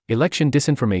Election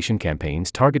disinformation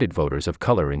campaigns targeted voters of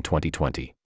color in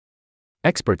 2020.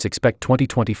 Experts expect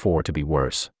 2024 to be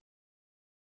worse.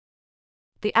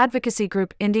 The advocacy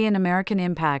group Indian American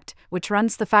Impact, which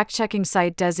runs the fact-checking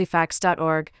site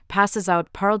disinformation.org, passes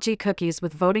out Parle-G cookies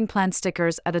with voting plan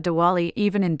stickers at a Diwali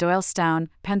event in Doylestown,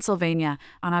 Pennsylvania,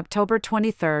 on October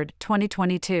 23,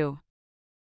 2022.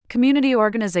 Community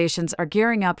organizations are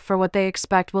gearing up for what they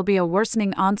expect will be a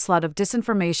worsening onslaught of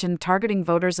disinformation targeting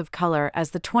voters of color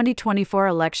as the 2024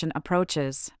 election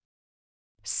approaches.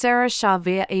 Sarah Shah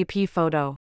via AP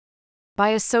photo.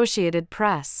 By Associated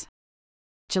Press.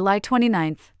 July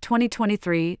 29,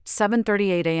 2023,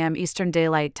 7:38 a.m. Eastern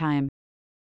Daylight Time.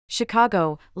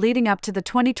 Chicago, leading up to the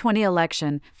 2020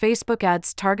 election, Facebook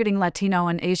ads targeting Latino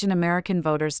and Asian American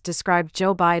voters described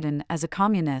Joe Biden as a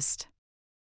communist.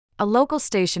 A local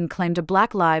station claimed a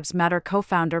Black Lives Matter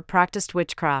co-founder practiced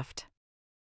witchcraft.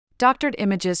 Doctored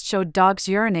images showed dogs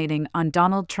urinating on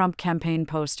Donald Trump campaign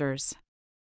posters.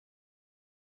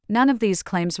 None of these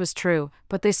claims was true,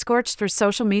 but they scorched through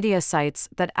social media sites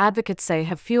that advocates say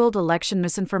have fueled election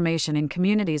misinformation in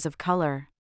communities of color.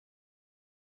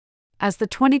 As the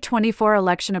 2024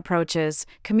 election approaches,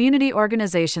 community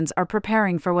organizations are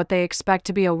preparing for what they expect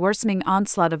to be a worsening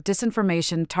onslaught of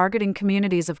disinformation targeting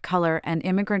communities of color and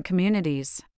immigrant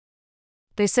communities.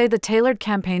 They say the tailored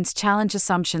campaigns challenge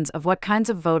assumptions of what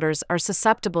kinds of voters are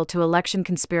susceptible to election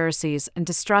conspiracies and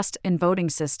distrust in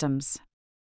voting systems.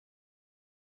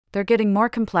 They're getting more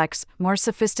complex, more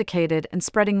sophisticated, and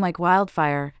spreading like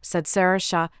wildfire, said Sarah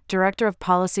Shah, Director of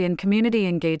Policy and Community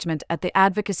Engagement at the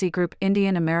advocacy group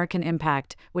Indian American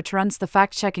Impact, which runs the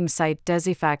fact-checking site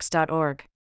disinformation.org.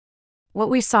 What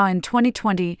we saw in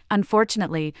 2020,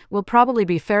 unfortunately, will probably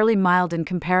be fairly mild in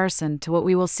comparison to what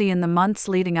we will see in the months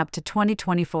leading up to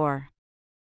 2024.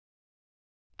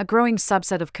 A growing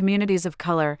subset of communities of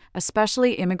color,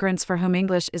 especially immigrants for whom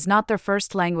English is not their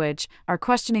first language, are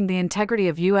questioning the integrity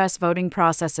of U.S. voting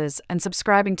processes and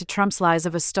subscribing to Trump's lies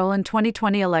of a stolen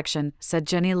 2020 election, said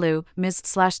Jenny Liu,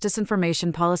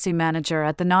 Ms/Disinformation Policy Manager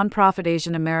at the nonprofit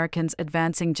Asian Americans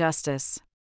Advancing Justice.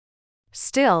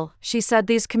 Still, she said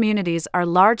these communities are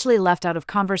largely left out of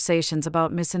conversations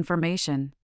about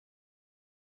misinformation.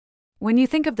 When you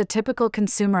think of the typical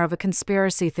consumer of a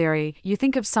conspiracy theory, you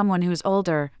think of someone who's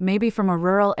older, maybe from a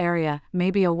rural area,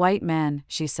 maybe a white man,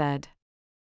 she said.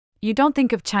 You don't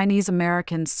think of Chinese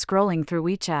Americans scrolling through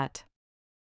WeChat.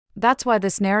 That's why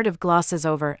this narrative glosses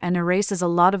over and erases a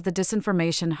lot of the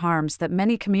disinformation harms that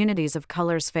many communities of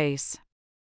colors face.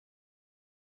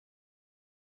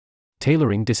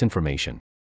 Tailoring disinformation.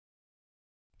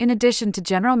 In addition to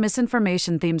general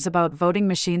misinformation themes about voting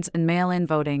machines and mail-in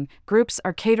voting, groups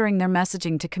are catering their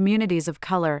messaging to communities of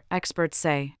color, experts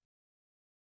say.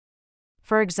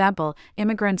 For example,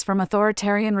 immigrants from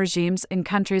authoritarian regimes in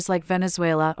countries like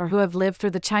Venezuela or who have lived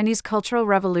through the Chinese Cultural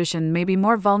Revolution may be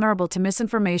more vulnerable to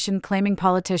misinformation claiming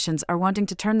politicians are wanting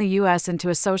to turn the U.S. into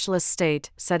a socialist state,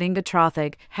 said Inga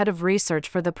Trothig, head of research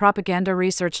for the Propaganda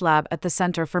Research Lab at the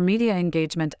Center for Media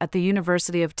Engagement at the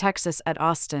University of Texas at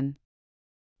Austin.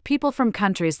 People from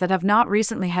countries that have not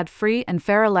recently had free and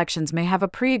fair elections may have a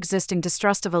pre-existing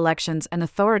distrust of elections and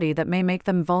authority that may make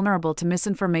them vulnerable to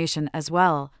misinformation as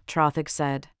well, Trothig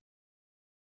said.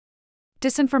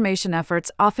 Disinformation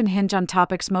efforts often hinge on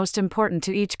topics most important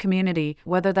to each community,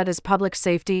 whether that is public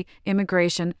safety,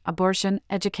 immigration, abortion,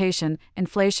 education,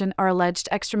 inflation, or alleged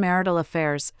extramarital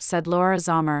affairs, said Laura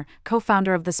Zomer,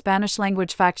 co-founder of the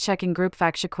Spanish-language fact-checking group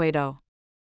FactChequedo.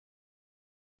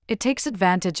 It takes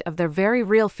advantage of their very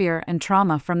real fear and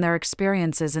trauma from their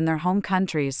experiences in their home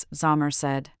countries, Zomer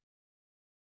said.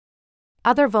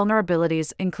 Other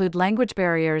vulnerabilities include language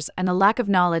barriers and a lack of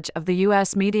knowledge of the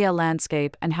U.S. media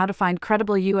landscape and how to find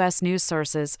credible U.S. news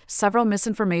sources, several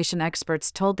misinformation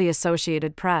experts told the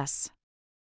Associated Press.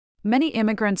 Many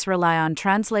immigrants rely on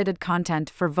translated content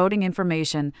for voting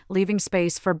information, leaving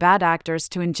space for bad actors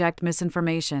to inject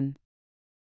misinformation.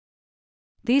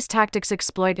 These tactics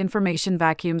exploit information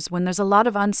vacuums when there's a lot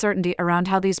of uncertainty around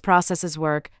how these processes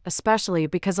work, especially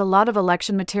because a lot of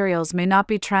election materials may not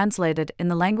be translated in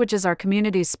the languages our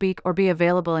communities speak or be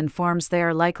available in forms they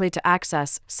are likely to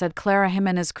access, said Clara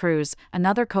Jimenez Cruz,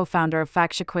 another co-founder of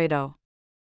FactChequedo.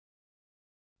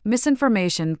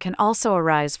 Misinformation can also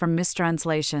arise from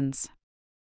mistranslations.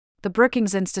 The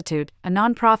Brookings Institute, a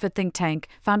nonprofit think tank,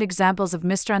 found examples of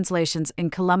mistranslations in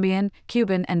Colombian,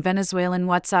 Cuban, and Venezuelan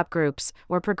WhatsApp groups,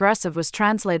 where progressive was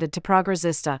translated to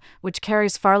progresista, which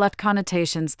carries far-left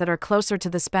connotations that are closer to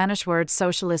the Spanish words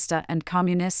socialista and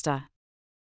comunista.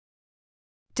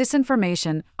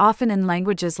 Disinformation, often in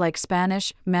languages like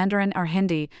Spanish, Mandarin, or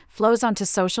Hindi, flows onto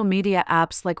social media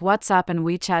apps like WhatsApp and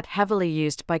WeChat, heavily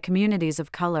used by communities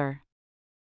of color.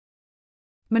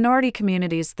 Minority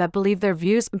communities that believe their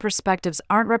views and perspectives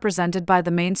aren't represented by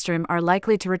the mainstream are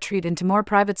likely to retreat into more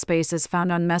private spaces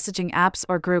found on messaging apps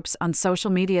or groups on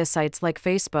social media sites like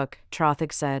Facebook,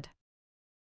 Trothig said.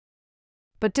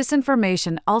 But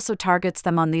disinformation also targets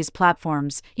them on these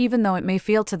platforms, even though it may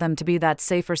feel to them to be that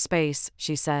safer space,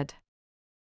 she said.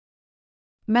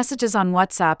 Messages on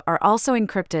WhatsApp are also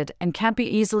encrypted and can't be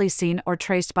easily seen or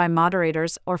traced by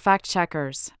moderators or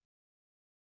fact-checkers.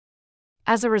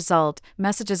 As a result,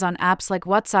 messages on apps like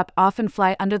WhatsApp often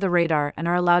fly under the radar and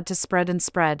are allowed to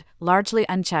spread, largely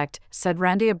unchecked, said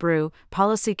Randy Abreu,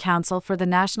 Policy Counsel for the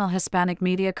National Hispanic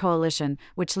Media Coalition,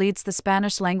 which leads the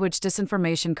Spanish-language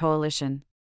disinformation coalition.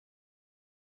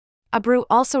 Abreu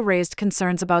also raised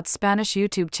concerns about Spanish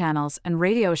YouTube channels and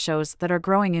radio shows that are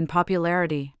growing in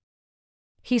popularity.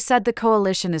 He said the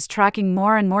coalition is tracking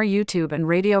more and more YouTube and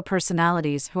radio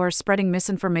personalities who are spreading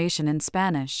misinformation in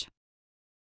Spanish.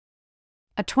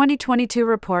 A 2022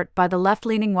 report by the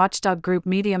left-leaning watchdog group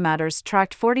Media Matters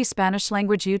tracked 40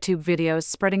 Spanish-language YouTube videos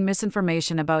spreading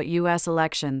misinformation about U.S.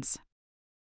 elections.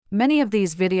 Many of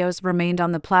these videos remained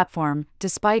on the platform,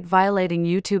 despite violating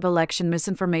YouTube election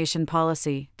misinformation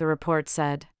policy, the report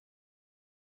said.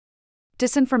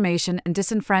 Disinformation and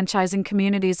disenfranchising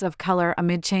communities of color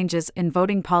amid changes in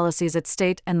voting policies at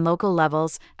state and local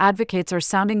levels, advocates are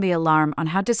sounding the alarm on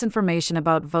how disinformation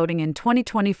about voting in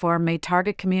 2024 may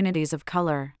target communities of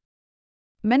color.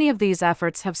 Many of these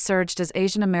efforts have surged as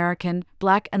Asian American,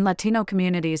 Black, and Latino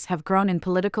communities have grown in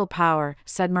political power,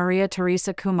 said Maria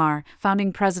Teresa Kumar,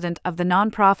 founding president of the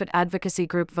nonprofit advocacy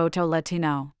group Voto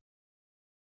Latino.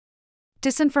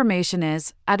 Disinformation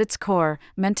is, at its core,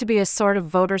 meant to be a sort of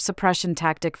voter suppression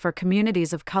tactic for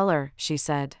communities of color, she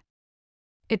said.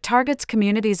 It targets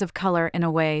communities of color in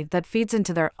a way that feeds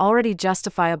into their already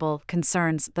justifiable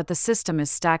concerns that the system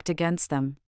is stacked against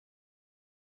them.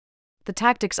 The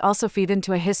tactics also feed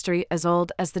into a history as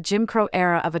old as the Jim Crow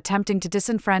era of attempting to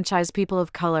disenfranchise people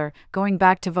of color, going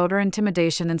back to voter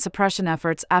intimidation and suppression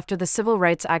efforts after the Civil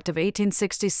Rights Act of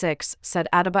 1866, said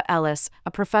Adaba Ellis,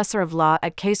 a professor of law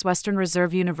at Case Western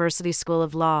Reserve University School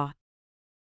of Law.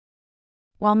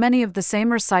 While many of the same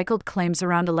recycled claims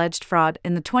around alleged fraud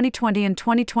in the 2020 and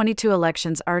 2022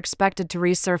 elections are expected to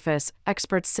resurface,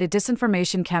 experts say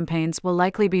disinformation campaigns will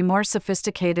likely be more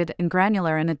sophisticated and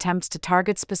granular in attempts to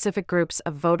target specific groups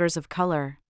of voters of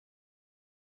color.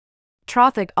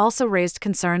 Trothig also raised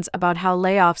concerns about how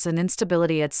layoffs and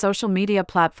instability at social media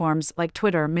platforms like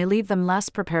Twitter may leave them less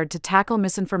prepared to tackle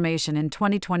misinformation in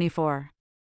 2024.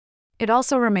 It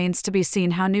also remains to be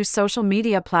seen how new social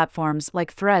media platforms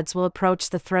like Threads will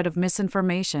approach the threat of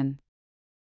misinformation.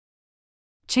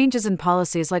 Changes in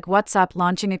policies like WhatsApp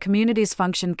launching a communities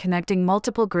function connecting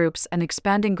multiple groups and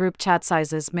expanding group chat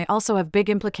sizes may also have big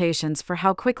implications for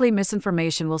how quickly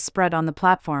misinformation will spread on the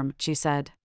platform, she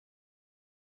said.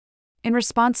 In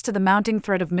response to the mounting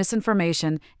threat of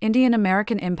misinformation, Indian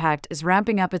American Impact is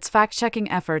ramping up its fact-checking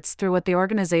efforts through what the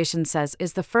organization says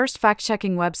is the first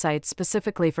fact-checking website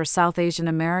specifically for South Asian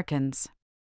Americans.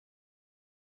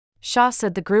 Shah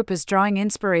said the group is drawing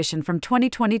inspiration from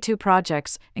 2022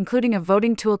 projects, including a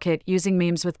voting toolkit using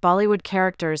memes with Bollywood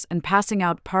characters and passing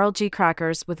out Parle-G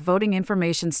crackers with voting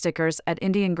information stickers at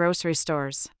Indian grocery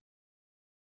stores.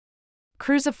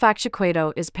 Cruz of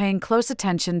Factchequedo is paying close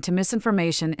attention to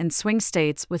misinformation in swing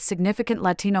states with significant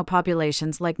Latino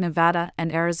populations like Nevada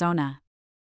and Arizona.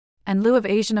 In lieu of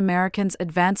Asian Americans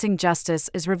advancing justice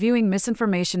is reviewing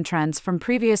misinformation trends from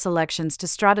previous elections to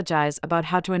strategize about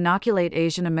how to inoculate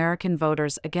Asian American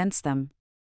voters against them.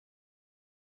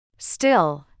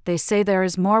 Still, they say there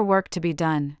is more work to be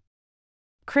done.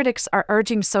 Critics are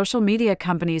urging social media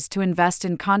companies to invest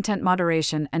in content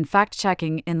moderation and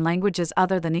fact-checking in languages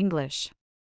other than English.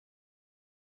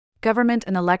 Government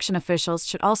and election officials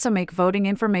should also make voting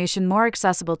information more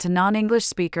accessible to non-English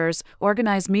speakers,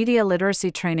 organize media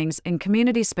literacy trainings in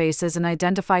community spaces, and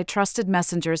identify trusted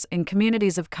messengers in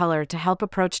communities of color to help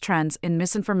approach trends in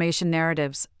misinformation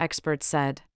narratives, experts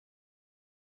said.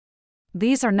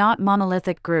 These are not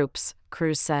monolithic groups,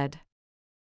 Cruz said.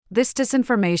 This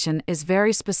disinformation is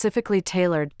very specifically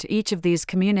tailored to each of these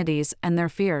communities and their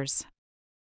fears.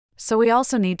 So we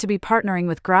also need to be partnering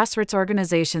with grassroots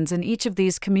organizations in each of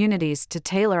these communities to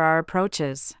tailor our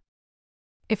approaches.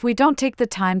 If we don't take the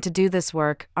time to do this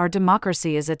work, our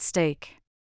democracy is at stake.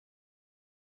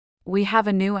 We have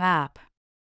a new app.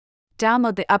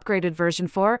 Download the upgraded version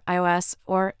for iOS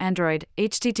or Android.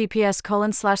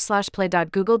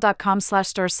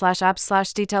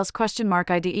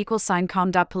 https://play.google.com/store/apps/details?ID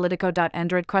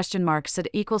 =com.politico.android?sid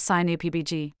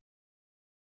UPBG